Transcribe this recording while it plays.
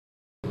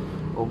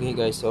Okay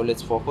guys, so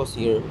let's focus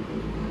here.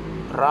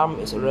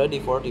 RAM is already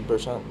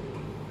 40%,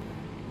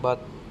 but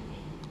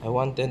I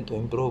wanted to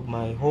improve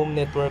my home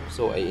network,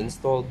 so I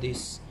installed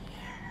this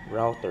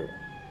router.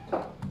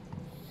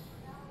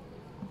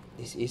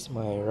 This is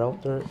my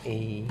router,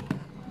 a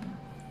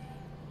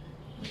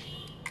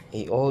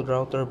old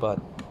router,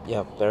 but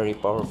yeah, very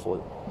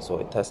powerful.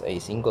 So it has a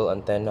single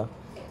antenna.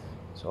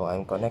 So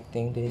I'm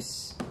connecting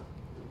this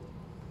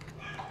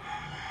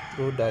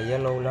through the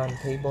yellow LAN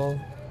cable.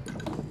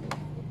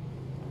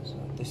 So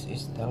this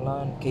is the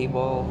LAN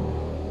cable,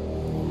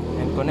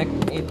 and connect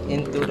it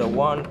into the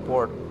one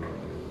port.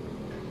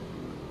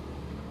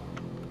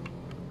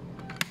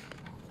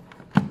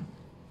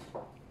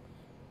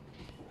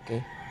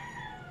 Okay,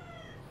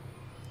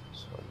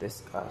 so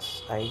this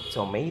is a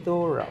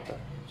tomato router.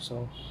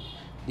 So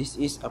this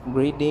is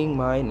upgrading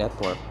my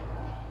network.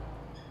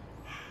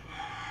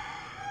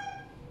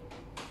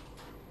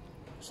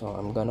 So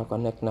I'm gonna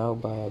connect now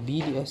by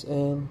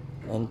VDSL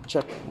and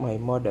check my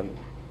modem.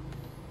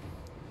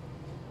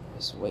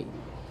 Just wait.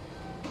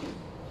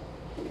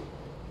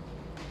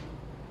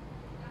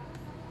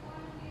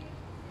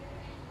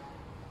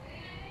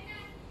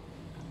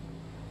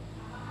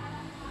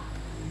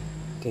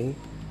 Okay,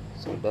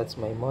 so that's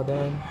my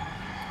modem.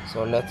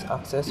 So let's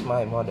access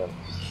my modem.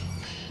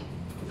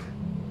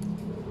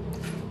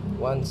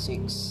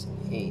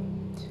 168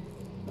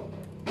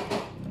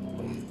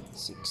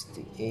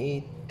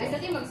 68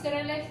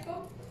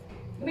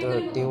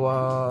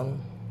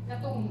 31.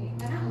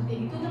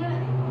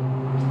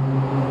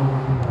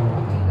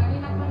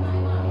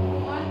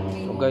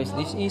 So guys,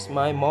 this is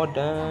my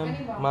modem,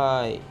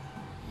 my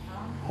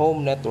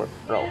home network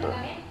router.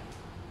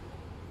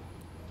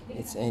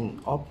 It's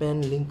an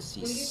open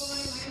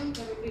Linksys.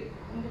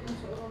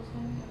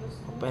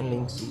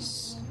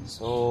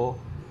 So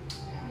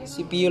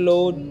CPU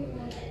load,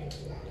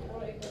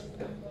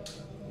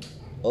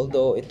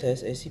 although it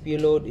has a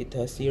CPU load, it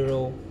has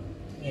 0,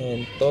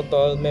 and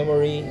total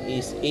memory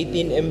is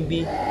 18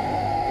 MB.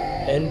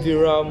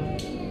 NVRAM,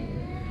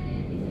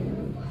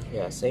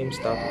 yeah, same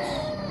status.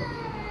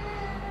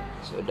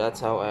 So that's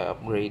how I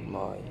upgrade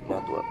my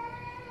network.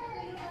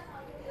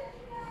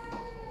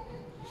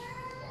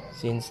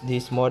 Since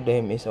this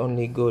modem is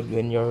only good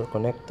when you're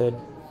connected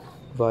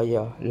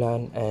via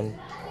LAN and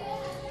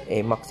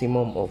a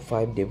maximum of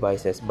 5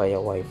 devices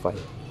via Wi-Fi.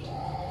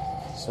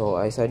 So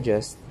I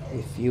suggest,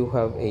 if you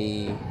have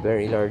a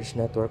very large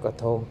network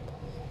at home,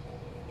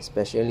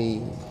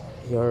 especially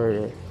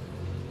your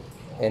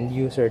end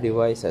user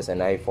device has an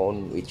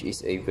iPhone, which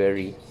is a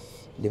very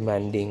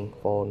demanding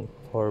phone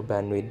for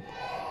bandwidth,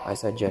 I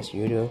suggest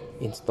you to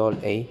install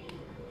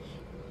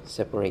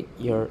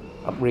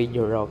upgrade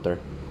your router.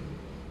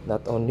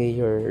 Not only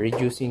you're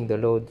reducing the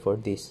load for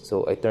this,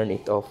 so I turn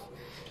it off.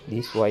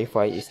 This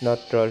Wi-Fi is not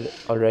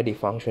already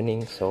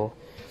functioning, so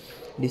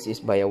this is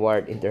by a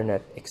wired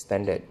internet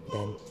extended,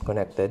 then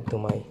connected to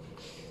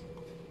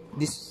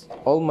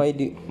all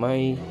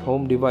my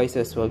home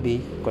devices will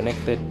be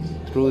connected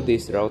through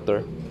this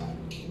router.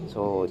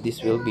 So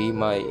this will be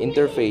my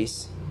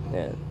interface,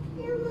 and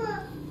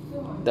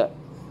the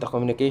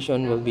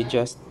communication will be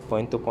just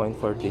point to point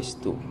for these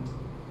two.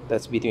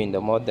 That's between the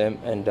modem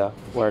and the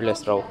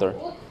wireless router.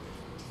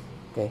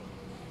 Okay,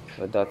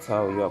 so that's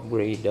how you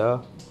upgrade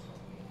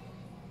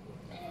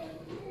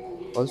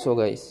also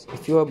guys,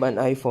 if you have an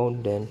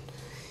iPhone, then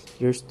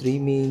you're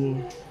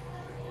streaming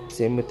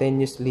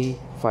simultaneously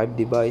 5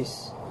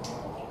 devices,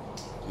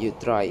 you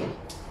try,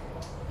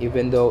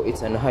 even though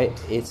it's a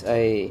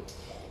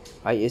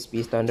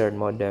ISP standard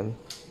modem,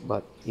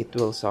 but it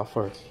will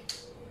suffer.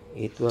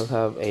 It will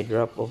have a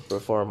drop of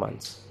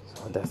performance.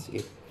 So that's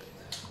it.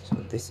 So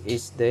this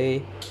is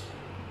the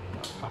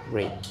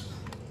upgrade.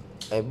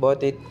 I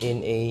bought it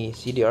in a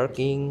CDR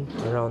King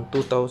around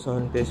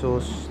 2,000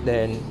 pesos,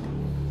 then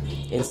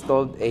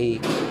installed a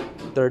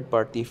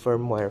third-party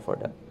firmware for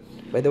that.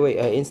 By the way,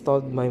 I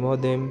installed my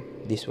modem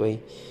this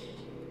way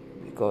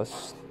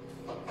because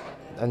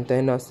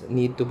antennas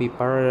need to be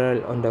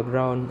parallel on the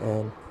ground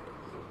and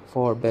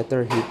for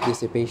better heat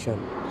dissipation.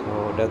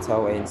 So that's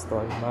how I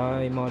installed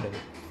my modem.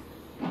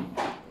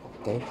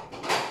 Okay,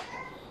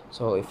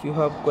 so if you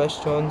have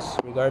questions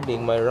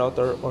regarding my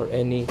router or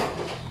any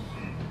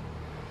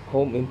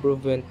home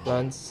improvement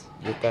plans,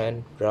 you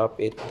can drop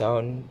it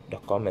down the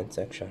comment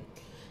section.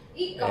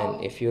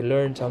 And if you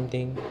learned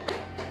something,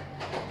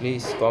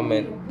 please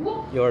comment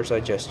your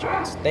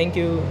suggestions. Thank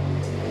you.